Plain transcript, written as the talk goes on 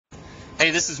Hey,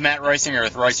 this is Matt Reisinger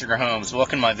with Reisinger Homes.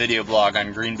 Welcome to my video blog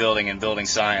on green building and building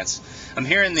science. I'm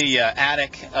here in the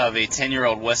attic of a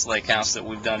 10-year-old Westlake house that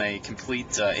we've done a complete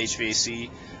HVAC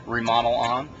remodel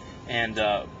on. And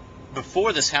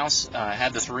before this house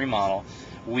had this remodel,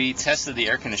 we tested the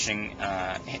air conditioning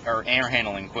or air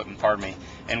handling equipment, pardon me,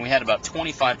 and we had about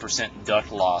 25%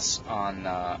 duct loss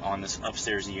on this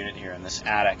upstairs unit here in this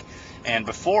attic. And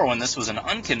before, when this was an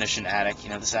unconditioned attic,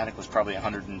 you know, this attic was probably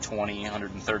 120,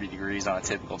 130 degrees on a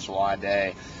typical July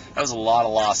day. That was a lot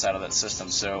of loss out of that system.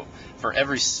 So for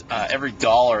every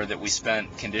dollar that we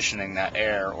spent conditioning that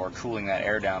air or cooling that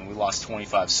air down, we lost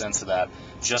 25 cents of that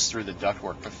just through the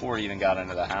ductwork before it even got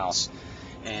into the house.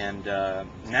 And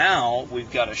now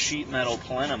we've got a sheet metal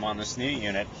plenum on this new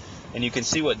unit, and you can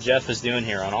see what Jeff is doing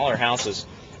here on all our houses.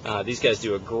 These guys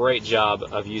do a great job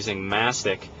of using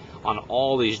mastic on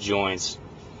all these joints.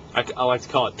 I like to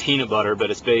call it peanut butter,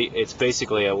 but it's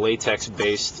basically a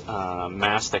latex-based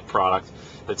mastic product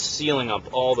that's sealing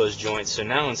up all those joints. So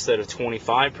now instead of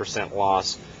 25%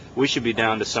 loss, we should be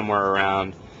down to somewhere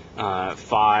around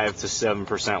 5 to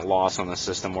 7% loss on the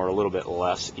system, or a little bit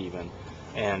less even.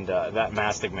 And that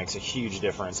mastic makes a huge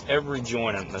difference. Every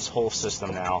joint in this whole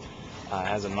system now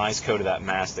has a nice coat of that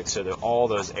mastic, so that all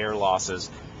those air losses,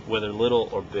 whether little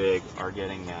or big, are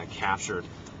getting captured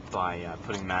by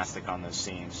putting mastic on those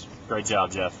seams. Great job,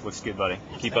 Jeff. Looks good, buddy.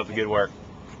 Keep up the good work.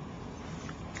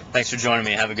 Thanks for joining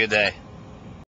me. Have a good day.